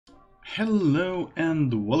Hello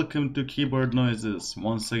and welcome to Keyboard Noises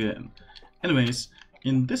once again. Anyways,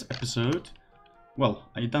 in this episode,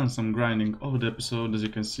 I done some grinding over the episode. As you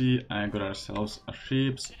can see, I got ourselves a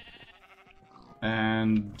sheep,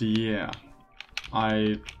 and yeah,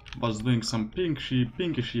 I was doing some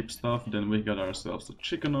pinky sheep stuff. Then we got ourselves a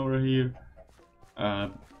chicken over here.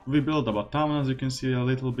 We built a town, as you can see, a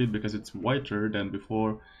little bit because it's whiter than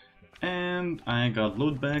before, and I got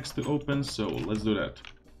loot bags to open, so let's do that.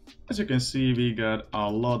 As you can see, we got a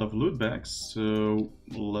lot of loot bags, so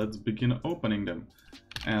let's begin opening them.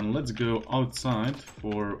 And let's go outside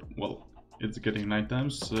for, it's getting nighttime,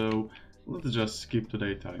 so let's just skip to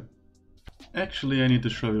daytime. Actually, I need to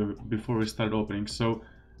show you before we start opening. So,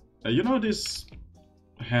 you know this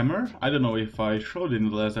hammer? I don't know if I showed it in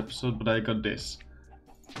the last episode, but I got this.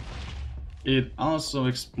 It also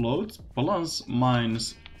explodes, plus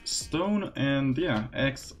mines stone, and yeah,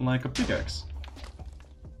 acts like a pickaxe.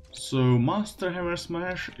 So Master Hammer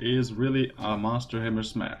Smash is really a Master Hammer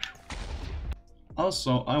Smash.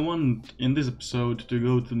 Also, I want in this episode to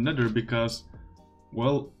go to Nether because,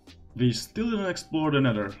 we still didn't explore the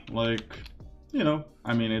Nether.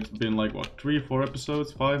 It's been like what, 3-4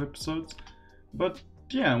 episodes, 5 episodes? But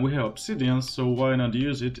yeah, we have obsidian, so why not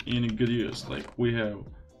use it in good use? Like, we have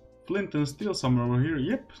flint and steel somewhere over here.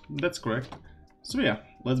 Yep, that's correct. So yeah,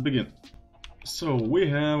 let's begin. So we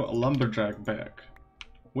have a lumberjack bag.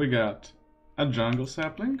 We got a jungle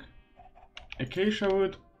sapling, acacia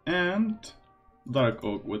wood, and dark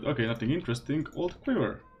oak wood. Okay, nothing interesting. Old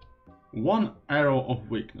quiver. 1 arrow of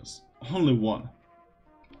weakness. Only 1.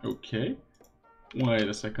 Okay. Wait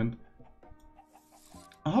a second.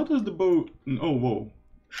 How does the bow... Oh, whoa.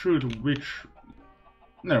 Shoot which...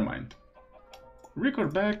 Never mind.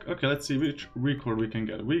 Record back. Okay, let's see which record we can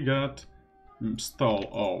get. We got... Stall.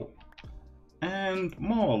 Oh. And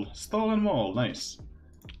maul. Stall and maul. Nice.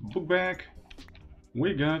 Book bag.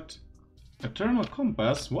 We got Eternal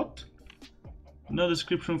Compass. What? No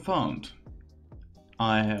description found.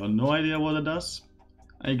 I have no idea what it does.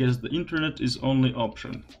 I guess the internet is only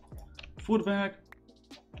option. Food bag.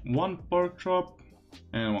 1 pork chop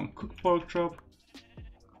and 1 cooked pork chop.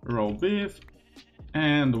 Raw beef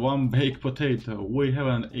and 1 baked potato. We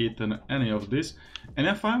haven't eaten any of this, and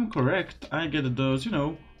if I'm correct, I get those,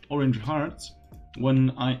 orange hearts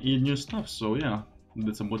when I eat new stuff. So yeah,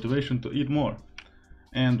 that's a motivation to eat more.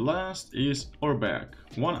 And last is ore bag.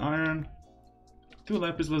 1 iron, 2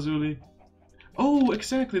 lapis lazuli. Oh,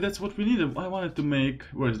 exactly, that's what we needed. I wanted to make...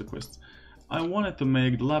 Where's the quest? I wanted to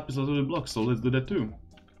make the lapis lazuli blocks, so let's do that too.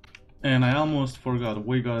 And I almost forgot,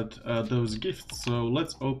 we got those gifts, so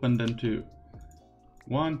let's open them too.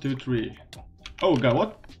 1, 2, 3. Oh god,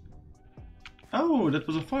 what? Oh, that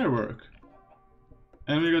was a firework.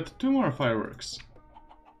 And we got 2 more fireworks.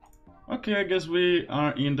 Okay, I guess we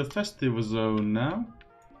are in the festive zone now.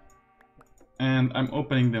 And I'm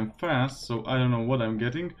opening them fast, so I don't know what I'm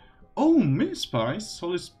getting. Oh, mini spice,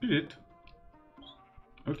 Holy Spirit.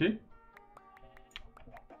 Okay.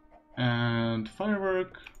 And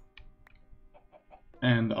firework.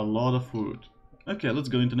 And a lot of food. Okay, let's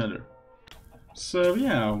go into Nether. So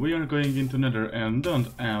yeah, we are going into Nether, and don't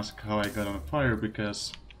ask how I got on fire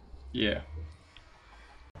because, yeah.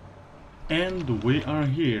 And we are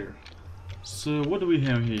here. So what do we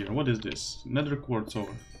have here? What is this? Nether quartz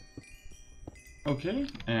ore. Okay,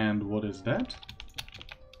 and what is that?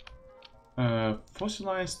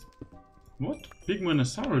 Fossilized... What?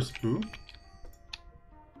 Pygmanosaurus poo?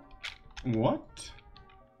 What?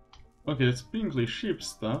 Okay, that's pinkly sheep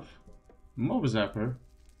stuff. Mob zapper.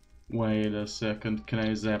 Wait a second, can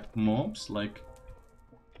I zap mobs? Like...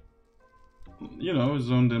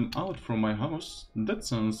 zone them out from my house? That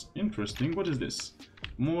sounds interesting. What is this?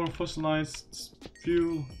 More fossilized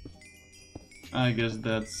fuel. I guess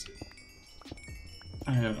that's...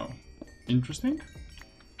 I don't know. Interesting.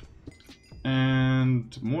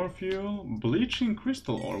 And more fuel. Bleaching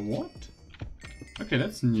crystal or what? Okay,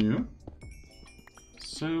 that's new.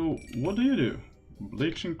 So, what do you do?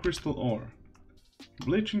 Bleaching crystal ore.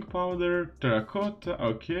 Bleaching powder, terracotta,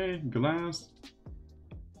 okay, glass.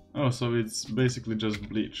 Oh, so it's basically just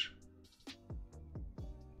bleach.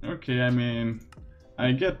 Okay,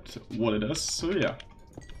 I get what it does, so yeah.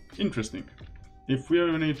 Interesting. If we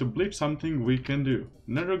ever need to bleach something, we can do.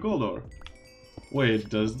 Nether gold ore. Wait,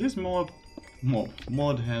 does this mod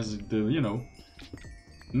has the,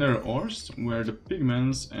 Nether ores, where the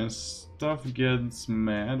pigments and stuff gets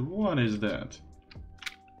mad? What is that?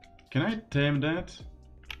 Can I tame that?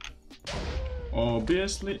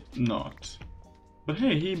 Obviously not. But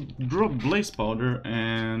hey, he dropped blaze powder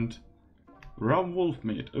and raw wolf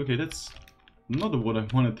meat. Okay, that's not what I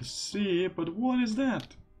wanted to see, but what is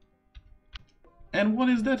that? And what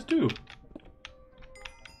is that too?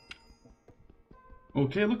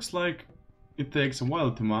 Okay, looks like it takes a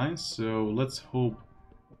while to mine, so let's hope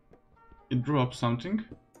it drops something.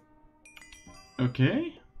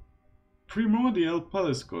 Okay. Primordial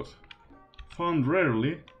telescope. Found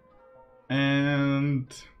rarely. And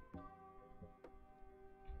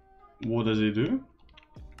what does it do?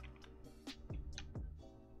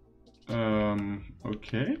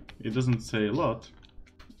 Okay, it doesn't say a lot.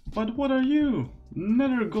 But what are you?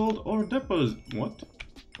 Nether gold ore deposit. What?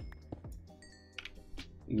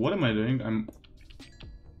 What am I doing? I'm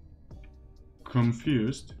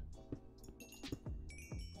confused.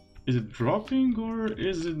 Is it dropping or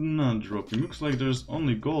is it not dropping? Looks like there's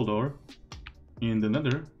only gold ore in the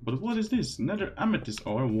nether. But what is this? Nether amethyst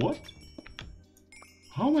ore? What?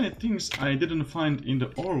 How many things I didn't find in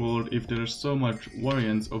the ore world if there's so much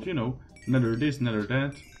variance of, you know, nether this, nether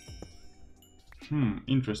that?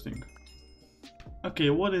 Interesting. Okay,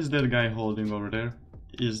 what is that guy holding over there?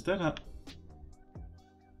 Is that a...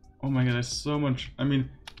 Oh my god, there's so much... I mean,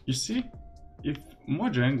 you see? If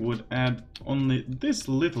Mojang would add only this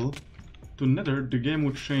little to nether, the game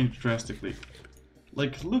would change drastically.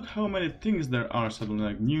 Like, look how many things there are suddenly,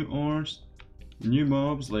 like new ores, new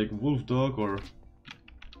mobs, like wolf dog or...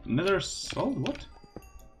 Nether salt? What?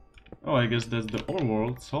 Oh, I guess that's the ore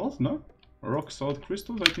world salt, no? Rock salt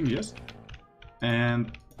crystals, I think, yes.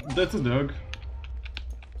 And that's a dog.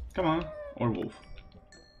 Come on, or wolf.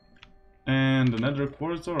 And another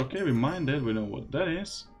quartz ore, okay, we mined that, we know what that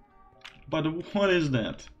is. But what is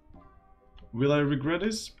that? Will I regret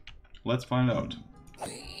this? Let's find out.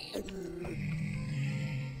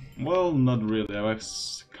 Well, not really, I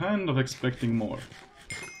was kind of expecting more.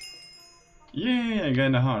 Yeah,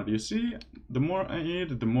 kinda hard, you see? The more I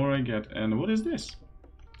eat, the more I get. And what is this?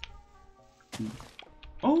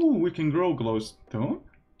 Oh, we can grow glowstone?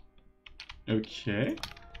 Okay.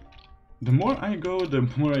 The more I go, the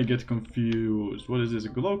more I get confused. What is this?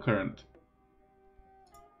 Glow current.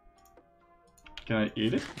 Can I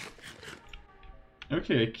eat it?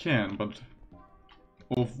 Okay, I can, but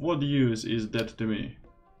of what use is that to me?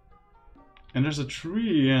 And there's a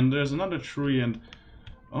tree, and there's another tree, and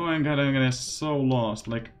oh my god, I'm gonna so lost.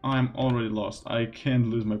 Like, I'm already lost. I can't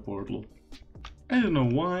lose my portal. I don't know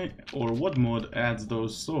why or what mod adds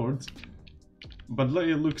those swords, but like,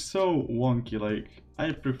 it looks so wonky. Like,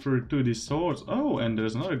 I prefer 2D swords. Oh, and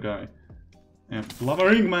there's another guy. And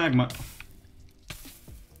flowering magma.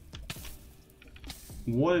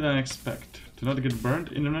 What did I expect? To not get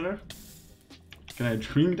burnt in the nether? Can I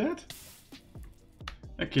drink that?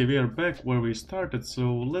 Okay, we are back where we started,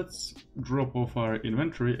 so let's drop off our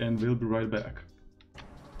inventory and we'll be right back.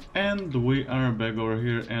 And we are back over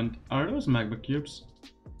here, and are those magma cubes?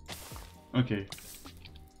 Okay,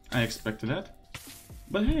 I expected that.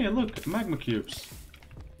 But hey, look, magma cubes.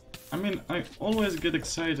 I mean, I always get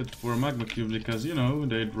excited for magma cubes because, you know,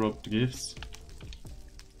 they drop gifts.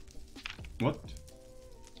 What?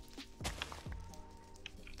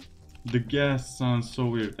 The gas sounds so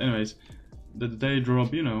weird. Anyways, that they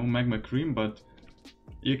drop, you know, magma cream, but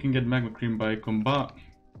you can get magma cream by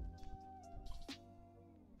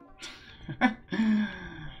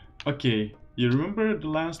Okay, you remember the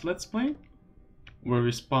last Let's Play? Where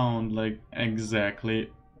we spawned, like, exactly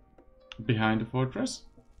behind the fortress?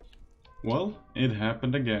 Well, it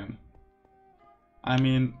happened again. I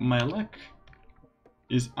mean, my luck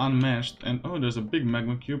is unmatched, and oh, there's a big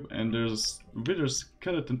magma cube, and there's a wither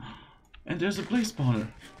skeleton, and there's a blaze spawner.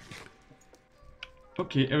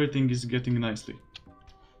 Okay, everything is getting nicely.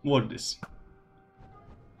 What this?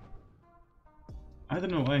 I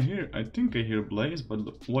don't know, I think I hear Blaze, but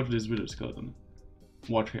look, watch this wither skeleton.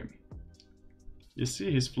 Watch him. You see,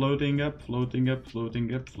 he's floating up, floating up,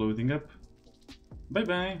 floating up, floating up. Bye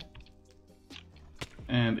bye.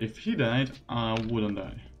 And if he died, I wouldn't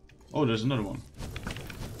die. Oh, there's another one.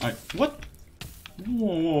 What?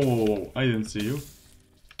 Whoa, whoa, whoa, whoa, I didn't see you.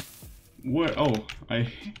 Where? Oh,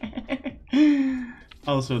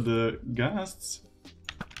 Also, the ghasts.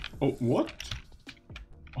 Oh, what?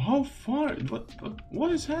 How far?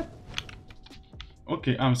 What is that?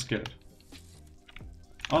 Okay, I'm scared.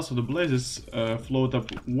 Also, the blazes float up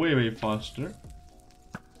way faster.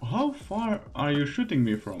 How far are you shooting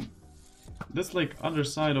me from? That's like other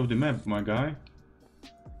side of the map, my guy.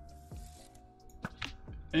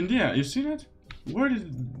 And yeah, you see that? Where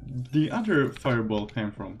did the other fireball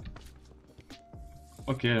come from?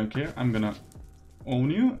 Okay, I don't care. I'm gonna own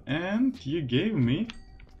you, and you gave me...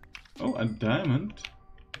 Oh, a diamond.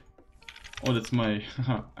 Oh, that's my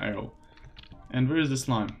arrow. And where is the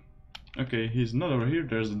slime? Okay, he's not over here.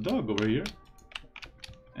 There's a dog over here.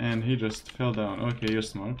 And he just fell down. Okay, you're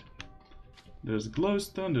smart. There's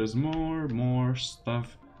glowstone, there's more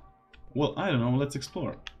stuff. Well, I don't know, let's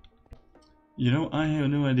explore. You know, I have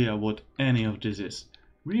no idea what any of this is.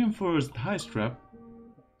 Reinforced high strap.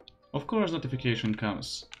 Of course, notification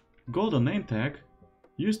comes. Golden name tag.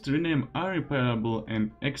 Used to rename unrepairable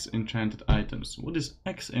and X-enchanted items. What is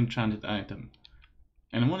X-enchanted item?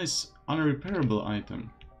 And what is unrepairable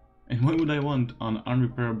item? And why would I want an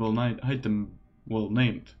unrepairable item, well,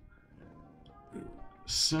 named?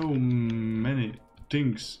 So many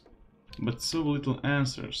things, but so little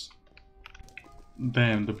answers.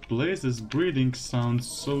 Damn, the Blaze's breathing sounds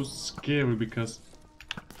so scary because...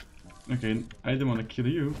 Okay, I don't want to kill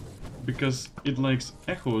you, because it likes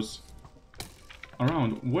echoes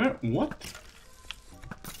around. Where? What?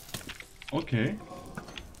 Okay.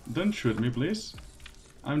 Don't shoot me, please.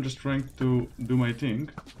 I'm just trying to do my thing.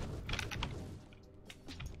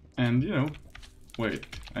 And, you know... Wait,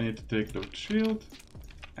 I need to take the shield.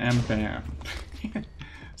 And bam.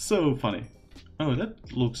 So funny. Oh,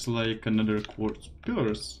 that looks like another quartz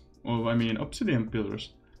pillars. Or, I mean, obsidian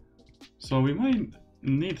pillars. So we might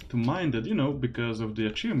need to mine that, you know, because of the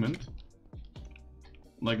achievement.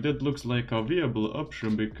 Like, that looks like a viable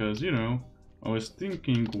option because, you know, I was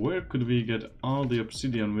thinking where could we get all the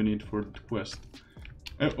obsidian we need for the quest.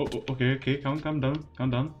 Okay, calm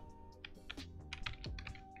down.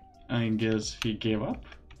 I guess he gave up.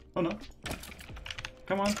 Oh no.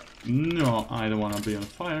 Come on. No, I don't want to be on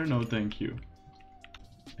fire, no thank you.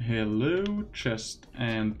 Hello, chest,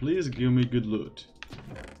 and please give me good loot.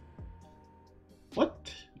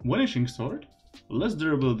 What? Vanishing sword? Less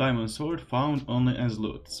durable diamond sword found only as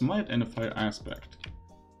loot. Smite and fire aspect.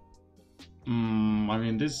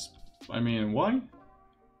 I mean, why?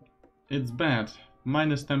 It's bad.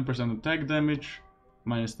 Minus 10% attack damage,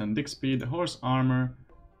 minus 10 dig speed, horse armor,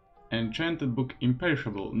 enchanted book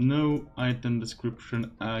imperishable. No item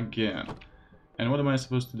description again. And what am I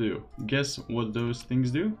supposed to do? Guess what those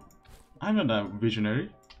things do? I'm not a visionary.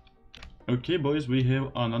 Okay, boys, we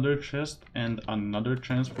have another chest and another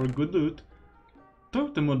chance for good loot.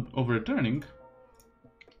 Totem of returning.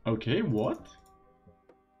 Okay, what?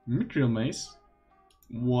 Mithril mace.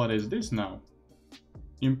 What is this now?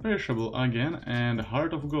 Imperishable again and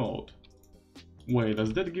heart of gold. Wait,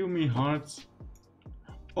 does that give me hearts?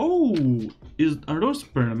 Oh, are those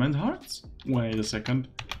permanent hearts? Wait a second.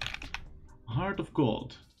 Heart of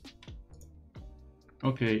gold.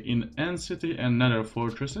 Okay, in End City and Nether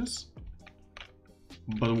fortresses.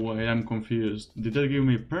 But wait, I'm confused. Did that give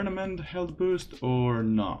me permanent health boost or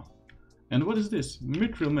no? And what is this?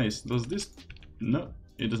 Mithril mace. Does this... No,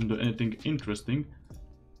 it doesn't do anything interesting.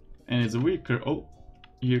 And it's weaker. Oh,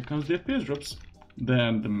 here comes the FPS drops.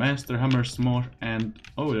 Then the Master Hammer Smash and...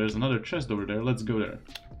 Oh, there's another chest over there. Let's go there.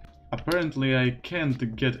 Apparently I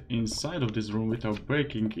can't get inside of this room without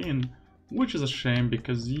breaking in, which is a shame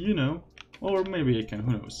because, you know, or maybe I can,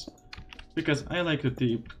 who knows. Because I like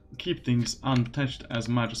to keep things untouched as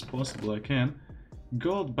much as possible I can.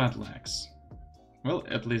 Gold battle axe. Well,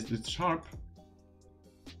 at least it's sharp.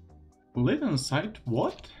 Latent sight?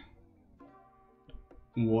 What?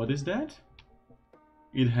 What is that?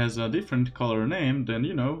 It has a different color name than,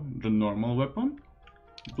 you know, the normal weapon.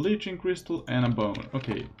 Bleaching crystal and a bone.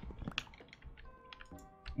 Okay.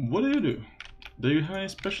 What do you do? Do you have any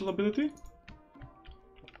special ability?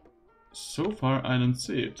 So far I don't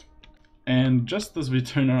see it. And just as we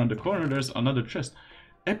turn around the corner, there's another chest.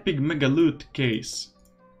 Epic mega loot case.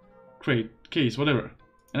 Crate, case, whatever.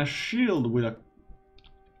 And a shield with a...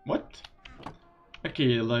 What?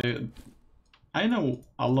 Okay, like... I know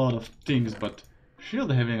a lot of things, but...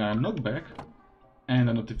 Shield having a knockback. And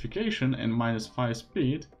a notification and minus 5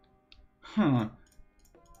 speed. Huh.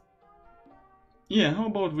 Yeah, how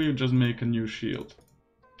about we just make a new shield?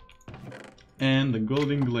 And the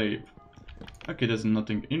golden glaive. Okay, that's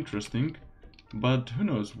nothing interesting. But who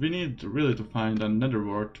knows, we need really to find a nether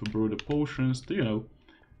wart to brew the potions to, you know,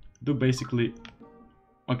 do basically...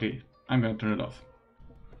 Okay, I'm gonna turn it off.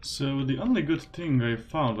 So the only good thing I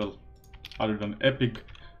found, well, other than epic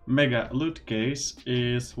mega loot case,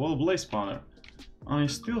 is, well, blaze spawner. I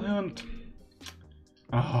still haven't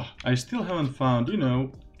found, you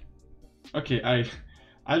know... Okay,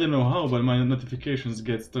 I don't know how, but my notifications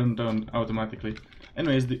get turned on automatically.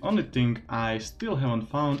 Anyways, the only thing I still haven't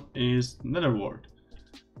found is nether wart.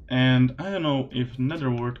 And I don't know if nether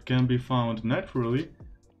wart can be found naturally,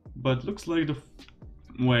 but looks like the...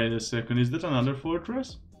 Wait a second, is that another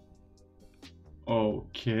fortress?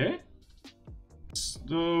 Okay.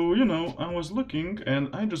 So, you know, I was looking and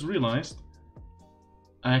I just realized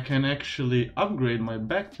I can actually upgrade my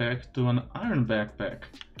backpack to an iron backpack.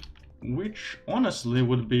 Which honestly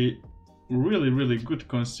would be really good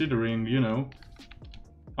considering, you know,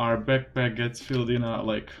 our backpack gets filled in a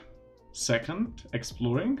like second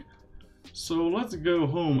exploring. So let's go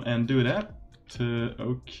home and do that.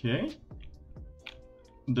 Okay.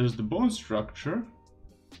 There's the bone structure.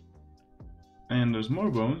 And there's more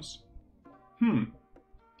bones.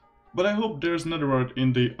 But I hope there's netherite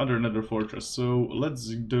in the other nether fortress. So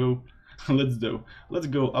let's go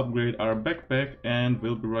upgrade our backpack and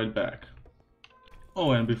we'll be right back.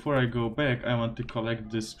 Oh, and before I go back, I want to collect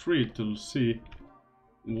this tree to see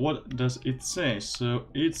what does it say. So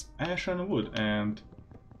it's ash and wood, and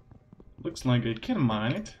looks like I can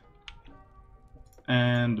mine it.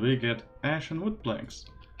 And we get ash and wood planks.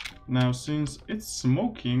 Now, since it's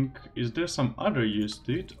smoking, is there some other use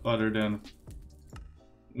to it other than,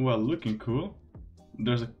 well, looking cool?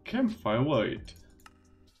 There's a campfire. Wait,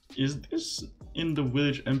 is this in the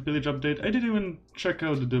village and pillage update? I didn't even check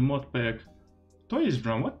out the modpack toys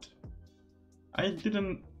drum. What? I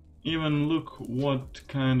didn't even look what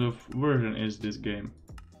kind of version is this game.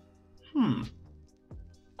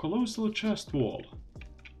 Colossal chest wall.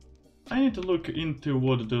 I need to look into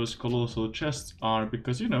what those colossal chests are,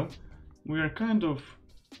 because, you know, we are kind of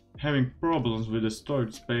having problems with the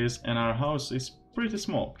storage space and our house is pretty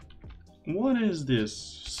small. What is this?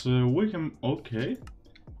 So we can, okay,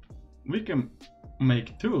 we can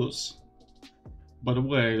make tools. But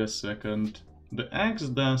wait a second, the axe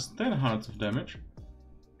does 10 hearts of damage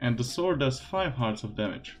and the sword does 5 hearts of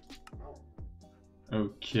damage.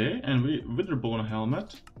 Okay, and we witherbone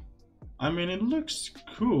helmet. I mean, it looks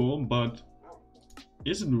cool, but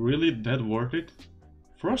is it really that worth it?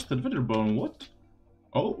 Frosted witherbone, what?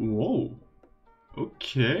 Oh, whoa.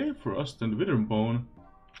 Okay, frosted witherbone.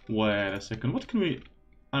 Wait a second, what can we...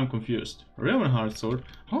 I'm confused. Ravenheart sword?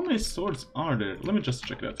 How many swords are there? Let me just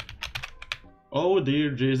check that. Oh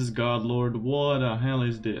dear Jesus God Lord, what the hell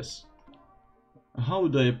is this? How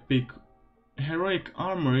do I pick heroic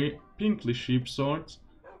armory, pinkly sheep swords?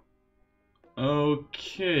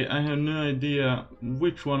 Okay, I have no idea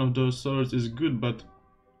which one of those swords is good, but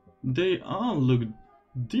they all look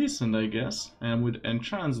decent, I guess, and with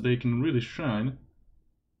enchants they can really shine.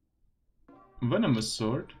 Venomous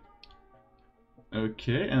sword.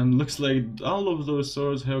 Okay, and looks like all of those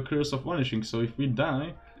swords have Curse of Vanishing, so if we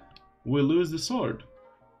die, we lose the sword.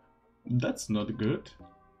 That's not good.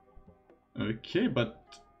 Okay, but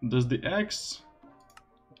does the axe...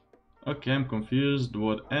 Okay, I'm confused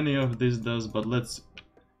what any of this does, but let's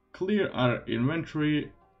clear our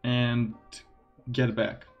inventory and get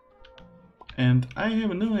back. And I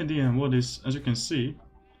have no idea what is, as you can see,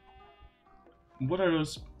 what are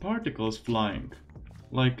those particles flying?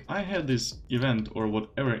 Like, I had this event or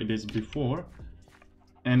whatever it is before,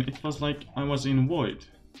 and it was like I was in void.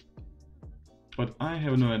 But I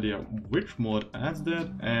have no idea which mod adds that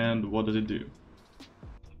and what does it do.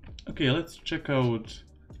 Okay, let's check out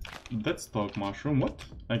that stalk mushroom. What?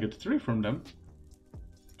 I get 3 from them.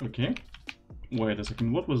 Okay. Wait a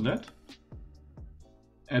second, what was that?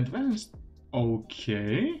 Advanced.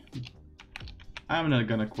 Okay. I'm not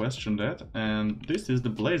gonna question that. And this is the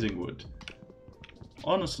blazing wood.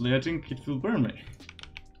 Honestly, I think it will burn me.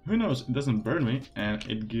 Who knows, it doesn't burn me and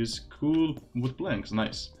it gives cool wood planks.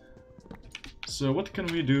 Nice. So what can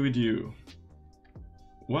we do with you?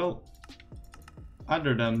 Well,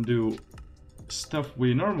 other than do stuff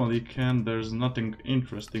we normally can, there's nothing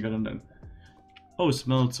interesting other than... Oh,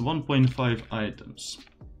 smelts 1.5 items.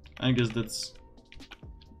 I guess that's...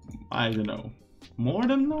 I don't know. More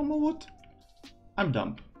than normal wood? I'm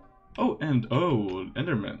dumb. Oh, and oh,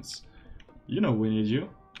 endermans. You know we need you.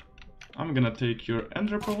 I'm gonna take your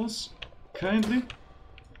ender pearls, kindly.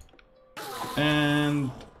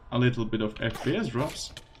 And a little bit of FPS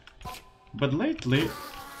drops. But lately,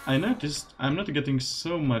 I noticed I'm not getting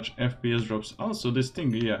so much FPS drops. Also, this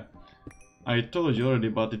thing, yeah, I told you already,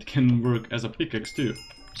 but it can work as a pickaxe too.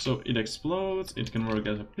 So it explodes, it can work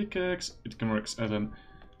as a pickaxe, it can work as a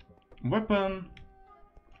weapon.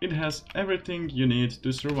 It has everything you need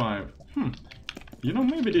to survive. You know,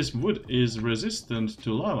 maybe this wood is resistant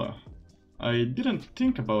to lava. I didn't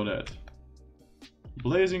think about that.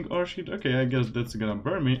 Blazing orchid, okay, I guess that's gonna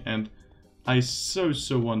burn me, and I so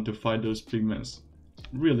want to fight those pigments.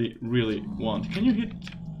 Really want. Can you hit?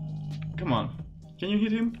 Come on. Can you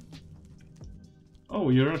hit him? Oh,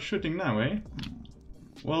 you're not shooting now, eh?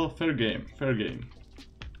 Well, fair game, fair game.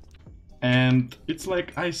 And it's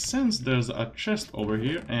like I sense there's a chest over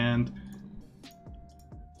here, and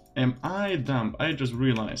am I dumb? I just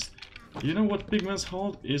realized. You know what pigments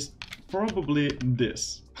hold is probably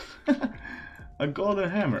this. A golden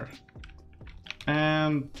hammer.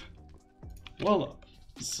 And well,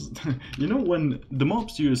 You know, when the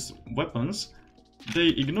mobs use weapons, they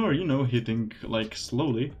ignore, you know, hitting like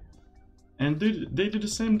slowly, and they do the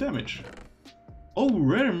same damage. Oh,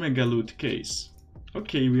 rare mega loot case.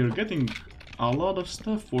 Okay, we are getting a lot of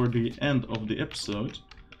stuff for the end of the episode,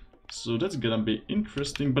 so that's gonna be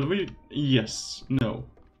interesting. But yes, no,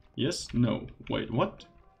 yes, no. Wait, what?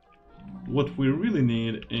 What we really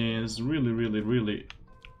need is really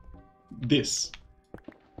this.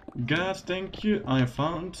 God, thank you. I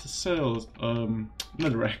found cells,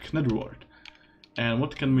 netherwort. And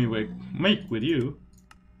what can we make with you?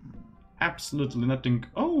 Absolutely nothing.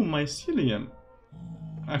 Oh, mycelium.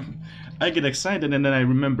 I get excited and then I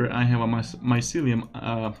remember I have a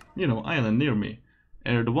mycelium, you know, island near me.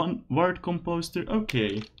 The one ward composter.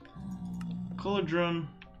 Okay. Cauldron.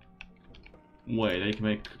 Wait, I can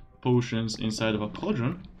make potions inside of a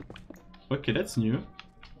cauldron. Okay, that's new.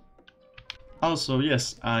 Also,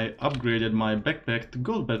 yes, I upgraded my backpack to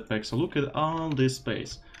gold backpack, so look at all this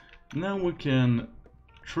space. Now we can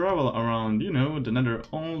travel around, you know, the nether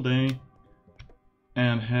all day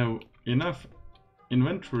and have enough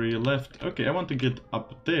inventory left. Okay, I want to get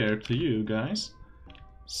up there to you guys,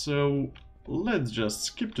 so let's just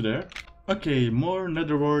skip to there. Okay, more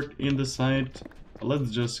netherwort in the site.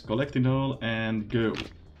 Let's just collect it all and go.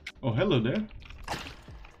 Oh, hello there.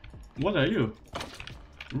 What are you?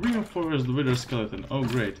 Reinforced wither skeleton. Oh,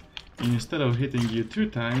 great. Instead of hitting you 2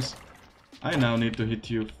 times, I now need to hit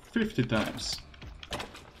you 50 times.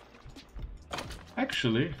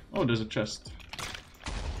 Actually, oh, there's a chest.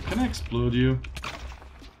 Can I explode you?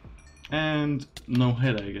 And no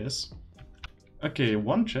head, I guess. Okay,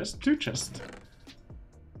 1 chest, 2 chests.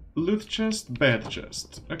 Loot chest, bad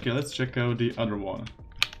chest. Okay, let's check out the other one.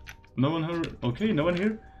 No one here? Okay, no one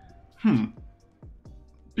here?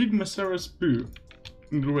 Pygmasaurus poo.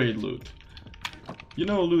 Great loot. You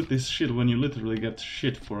know, loot is shit when you literally get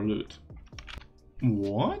shit for loot.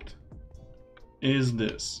 What is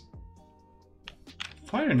this?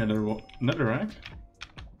 Fire netherrack?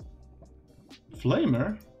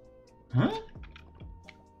 Flamer? Huh?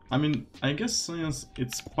 I mean, I guess since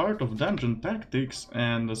it's part of dungeon tactics,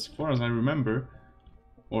 and as far as I remember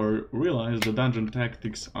or realize, the dungeon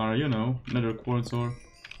tactics are, you know, nether quartz or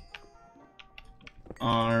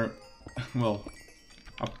are, well,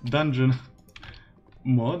 a dungeon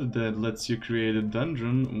mod that lets you create a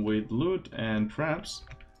dungeon with loot and traps,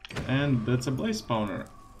 and that's a blaze spawner.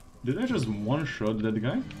 Did I just one-shot that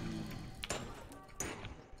guy?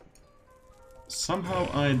 Somehow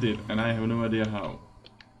I did, and I have no idea how.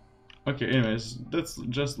 Okay, anyways, that's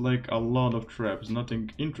just like a lot of traps, nothing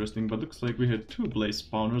interesting, but looks like we had 2 blaze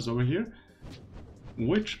spawners over here,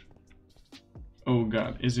 which, oh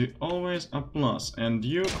god, is it always a plus? And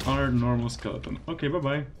you are normal skeleton. Okay,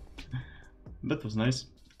 bye-bye. That was nice.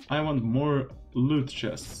 I want more loot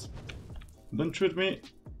chests. Don't shoot me.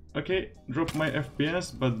 Okay, drop my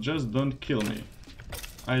FPS, but just don't kill me.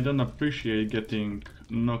 I don't appreciate getting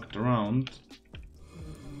knocked around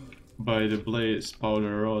by the blaze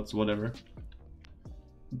powder rods, whatever.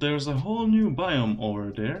 There's a whole new biome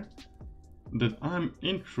over there that I'm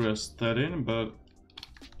interested in, but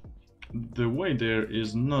the way there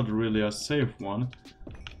is not really a safe one,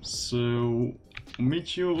 so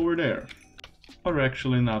meet you over there. Or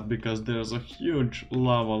actually not, because there's a huge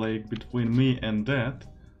lava lake between me and that.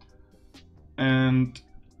 And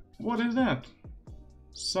what is that?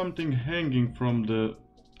 Something hanging from the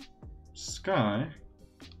sky.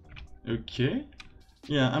 Okay.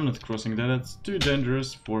 Yeah, I'm not crossing that, that's too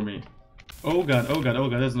dangerous for me. Oh god, oh god, oh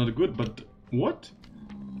god, that's not good, but what?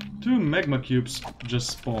 2 magma cubes just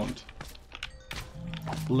spawned.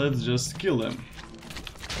 Let's just kill them.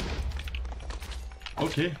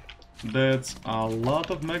 Okay, that's a lot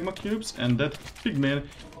of magma cubes, and that pigman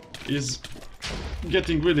is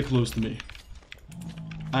getting really close to me.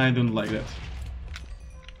 I don't like that,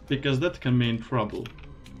 because that can mean trouble.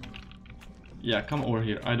 Yeah, come over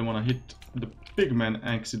here. I don't want to hit the pigman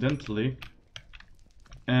accidentally.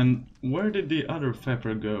 And where did the other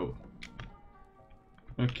Pepper go?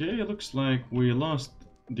 Okay, it looks like we lost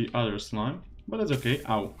the other slime, but that's okay.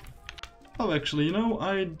 Ow. Oh, actually, you know,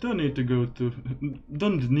 I don't need to go to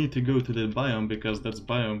that biome, because that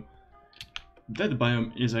biome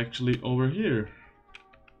is actually over here,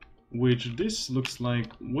 which this looks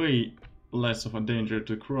like way less of a danger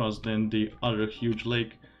to cross than the other huge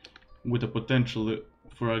lake with a potential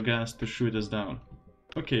for a gas to shoot us down.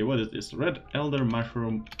 Okay, what is this? Red elder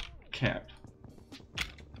mushroom cap.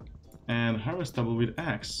 And harvestable with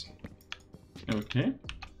axe. Okay.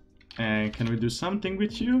 And can we do something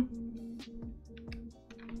with you?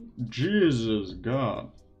 Jesus God.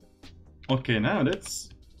 Okay, now that's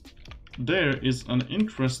there is an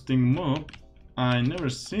interesting mob I never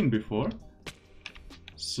seen before.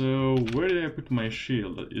 So where did I put my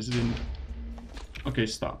shield? Is it in... Okay,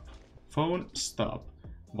 stop. Phone, stop.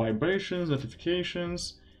 Vibrations,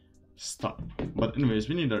 notifications, stop. But anyways,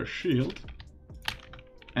 we need our shield.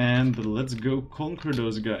 And let's go conquer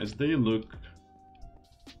those guys. They look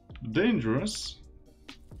dangerous.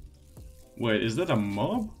 Wait, is that a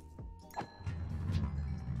mob?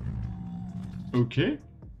 Okay.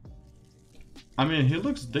 I mean, he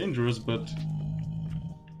looks dangerous, but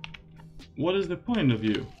what is the point of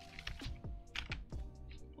you?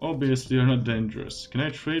 Obviously you're not dangerous. Can I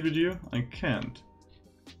trade with you? I can't.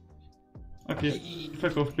 Okay,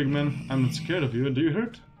 fuck off, pigman. I'm not scared of you. Do you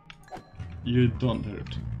hurt? You don't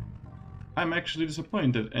hurt. I'm actually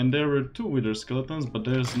disappointed, and there were 2 wither skeletons, but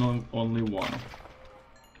there's not only 1.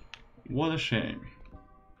 What a shame.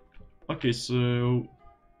 Okay, so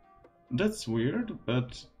that's weird,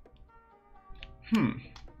 but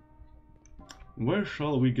where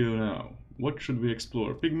shall we go now? What should we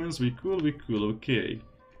explore? Pigments, we cool, okay.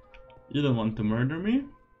 You don't want to murder me?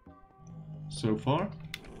 So far?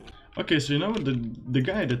 Okay, so you know the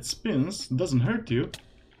guy that spins doesn't hurt you,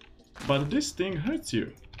 but this thing hurts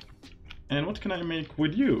you. And what can I make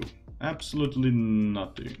with you? Absolutely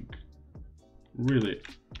nothing. Really.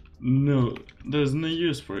 No, there's no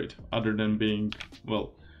use for it, other than being,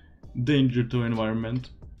 well, danger to environment.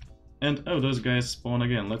 And oh, those guys spawn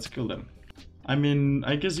again, let's kill them. I mean,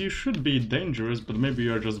 I guess you should be dangerous, but maybe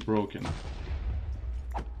you're just broken.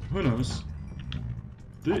 Who knows?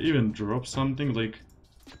 Do you even drop something? Like,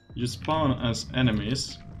 you spawn as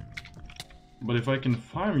enemies, but if I can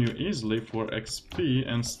farm you easily for XP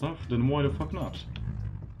and stuff, then why the fuck not?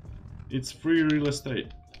 It's free real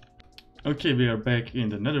estate. Okay, we are back in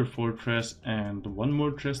the Nether Fortress and 1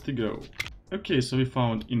 more chest to go. Okay, so we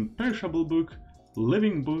found Imperishable Book,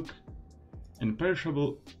 Living Book,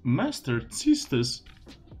 Imperishable Master Thesis,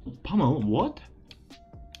 Pummel, what?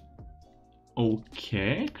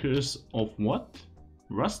 Okay, curse of what?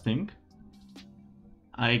 Rusting?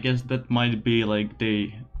 I guess that might be like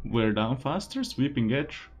they wear down faster, sweeping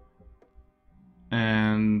edge.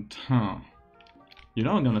 And, you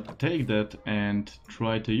know, I'm gonna take that and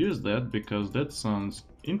try to use that because that sounds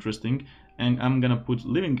interesting. And I'm gonna put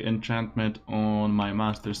living enchantment on my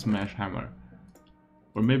Master Smash Hammer.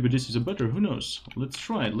 Or maybe this is a better, who knows? Let's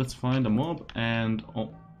try it. Let's find a mob and...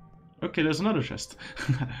 oh, okay, there's another chest.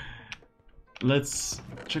 Let's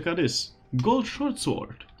check out this. Gold short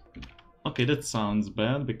sword. Okay, that sounds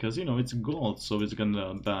bad because, you know, it's gold, so it's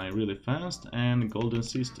gonna die really fast, and golden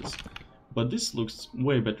cestus. But this looks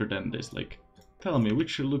way better than this. Like, tell me,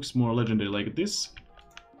 which looks more legendary? Like this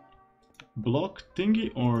block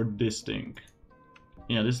thingy or this thing?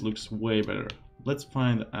 Yeah, this looks way better. Let's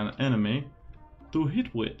find an enemy to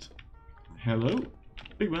hit with. Hello?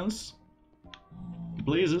 Pigments?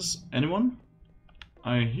 Blazes? Anyone?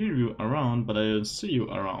 I hear you around, but I don't see you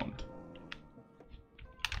around.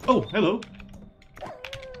 Oh, hello!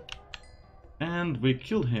 And we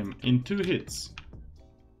killed him in 2 hits.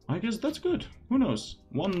 I guess that's good. Who knows?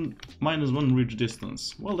 -1 reach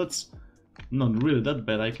distance. Well, that's not really that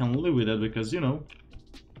bad. I can live with that because, you know,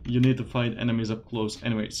 you need to fight enemies up close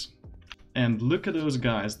anyways. And look at those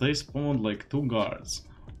guys. They spawned like 2 guards.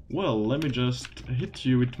 Well, let me just hit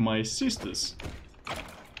you with my cestus.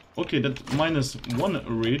 Okay, that -1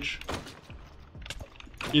 reach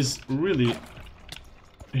is really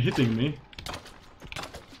hitting me.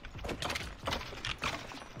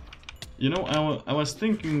 You know, I was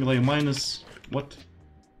thinking like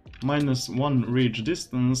 -1 reach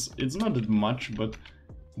distance, it's not that much, but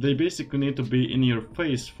they basically need to be in your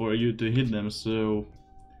face for you to hit them, so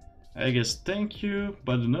I guess thank you,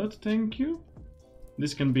 but not thank you.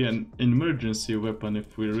 This can be an emergency weapon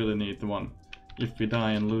if we really need one, if we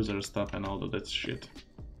die and lose our stuff and all of that shit.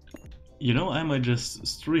 You know, I might just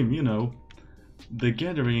stream, you know, the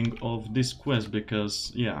gathering of this quest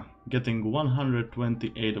because, yeah, getting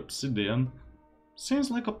 128 obsidian seems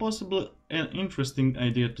like a possible and interesting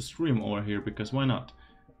idea to stream over here, because why not?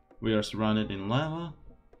 We are surrounded in lava,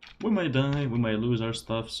 we might die, we might lose our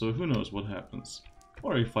stuff, so who knows what happens.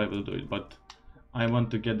 Or if I will do it, but I want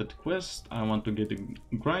to get that quest, I want to get the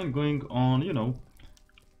grind going on, you know.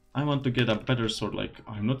 I want to get a better sword. Like,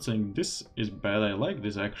 I'm not saying this is bad, I like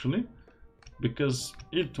this actually, because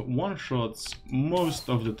it one-shots most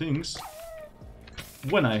of the things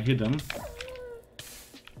when I hit them.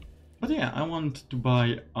 But yeah, I want to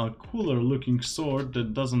buy a cooler looking sword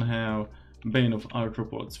that doesn't have Bane of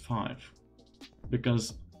Arthropods 5.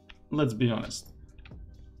 Because, let's be honest,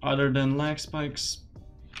 other than lag spikes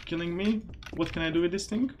killing me, what can I do with this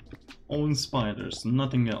thing? Own spiders,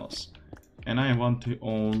 nothing else. And I want to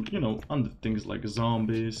own, you know, other things like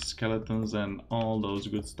zombies, skeletons, and all those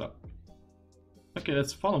good stuff. Okay,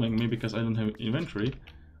 that's following me because I don't have inventory.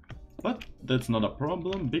 But that's not a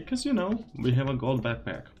problem because, you know, we have a gold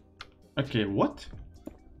backpack. Okay, what?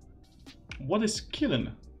 What is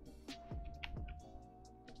kiln?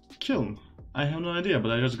 Kiln? I have no idea,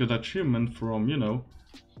 but I just got achievement from, you know,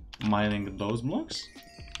 mining those blocks.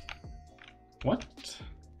 What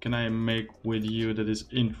can I make with you that is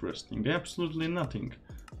interesting? Absolutely nothing.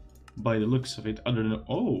 By the looks of it, other than...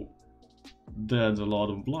 Oh! That's a lot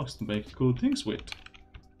of blocks to make cool things with.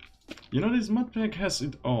 You know, this modpack has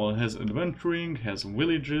it all. It has adventuring, has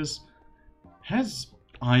villages, has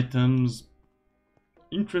items,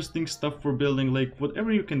 interesting stuff for building, like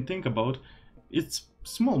whatever you can think about. It's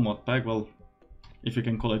small modpack, well, if you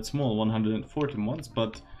can call it small, 140 mods,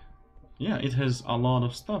 but yeah, it has a lot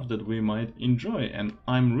of stuff that we might enjoy, and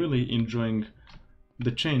I'm really enjoying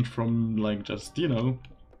the change from like just, you know,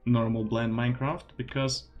 normal bland Minecraft,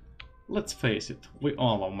 because let's face it, we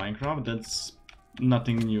all love Minecraft, that's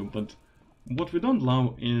nothing new, but what we don't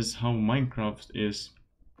love is how Minecraft is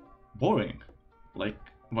boring. Like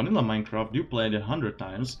vanilla Minecraft, you play it 100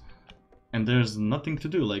 times and there's nothing to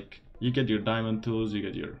do. Like, you get your diamond tools, you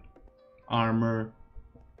get your armor,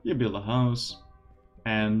 you build a house,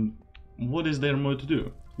 and what is there more to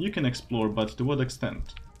do? You can explore, but to what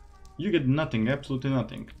extent? You get nothing, absolutely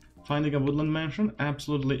nothing. Finding a woodland mansion?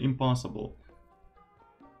 Absolutely impossible.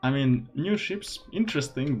 I mean, new ships,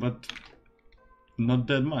 interesting, but not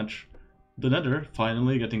that much. The Nether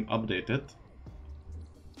finally getting updated.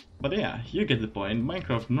 But yeah, you get the point,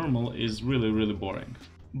 Minecraft normal is really boring.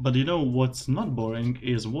 But you know what's not boring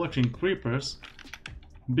is watching creepers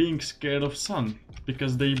being scared of sun,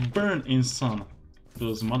 because they burn in sun.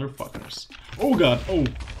 Those motherfuckers. Oh god, oh!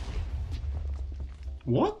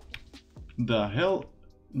 What the hell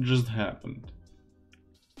just happened?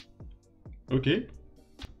 Okay.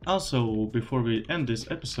 Also, before we end this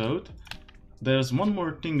episode, there's one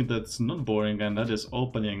more thing that's not boring, and that is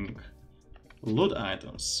opening loot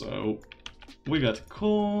items. So we got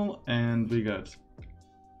coal and we got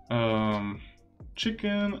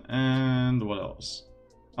chicken and what else?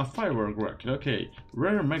 A firework rocket. Okay,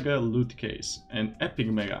 rare mega loot case and epic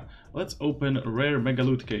mega. Let's open rare mega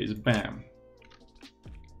loot case. Bam.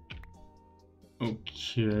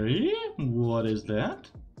 Okay, what is that?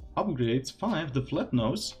 Upgrades 5, the flat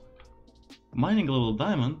nose. Mining level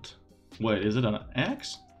diamond. Wait, is it an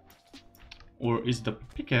axe? Or is it a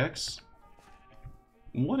pickaxe?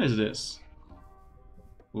 What is this?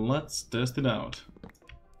 Let's test it out.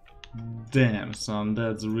 Damn, son,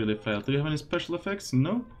 that's really fast. Do you have any special effects?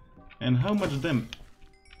 No? And how much them?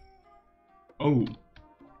 Oh.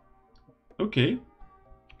 Okay.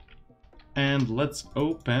 And let's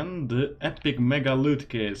open the epic mega loot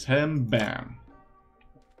case. Ham bam.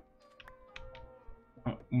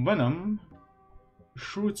 Venom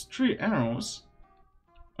shoots 3 arrows.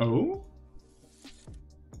 Oh?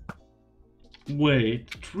 Wait,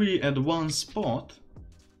 3 at one spot?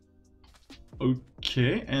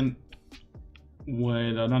 Okay, and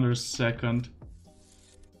wait another second.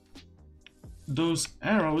 Those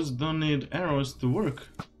arrows don't need arrows to work.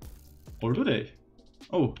 Or do they?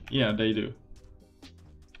 Oh, yeah, they do.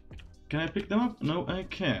 Can I pick them up? No, I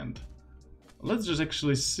can't. Let's just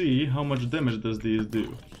actually see how much damage does these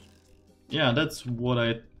do. Yeah, that's what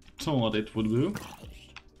I thought it would do.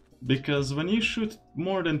 Because when you shoot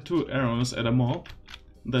more than 2 arrows at a mob,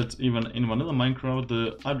 that even in vanilla Minecraft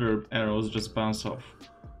the other arrows just bounce off.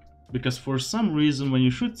 Because for some reason when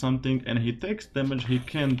you shoot something and he takes damage, he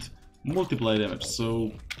can't multiply damage.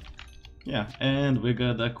 So yeah, and we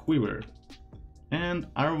got a quiver. And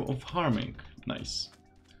arrow of harming. Nice.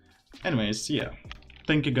 Anyways, yeah.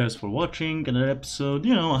 Thank you guys for watching another episode.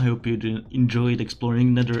 You know, I hope you enjoyed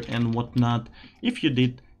exploring Nether and whatnot. If you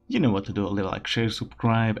did, you know what to do. Like, share,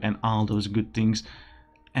 subscribe, and all those good things.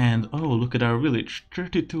 And oh, look at our village,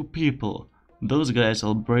 32 people. Those guys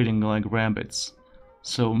are breeding like rabbits.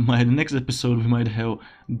 So my next episode we might have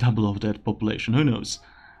double of that population, who knows.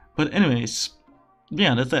 But anyways,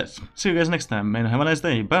 yeah, that's that. See you guys next time and have a nice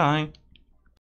day. Bye!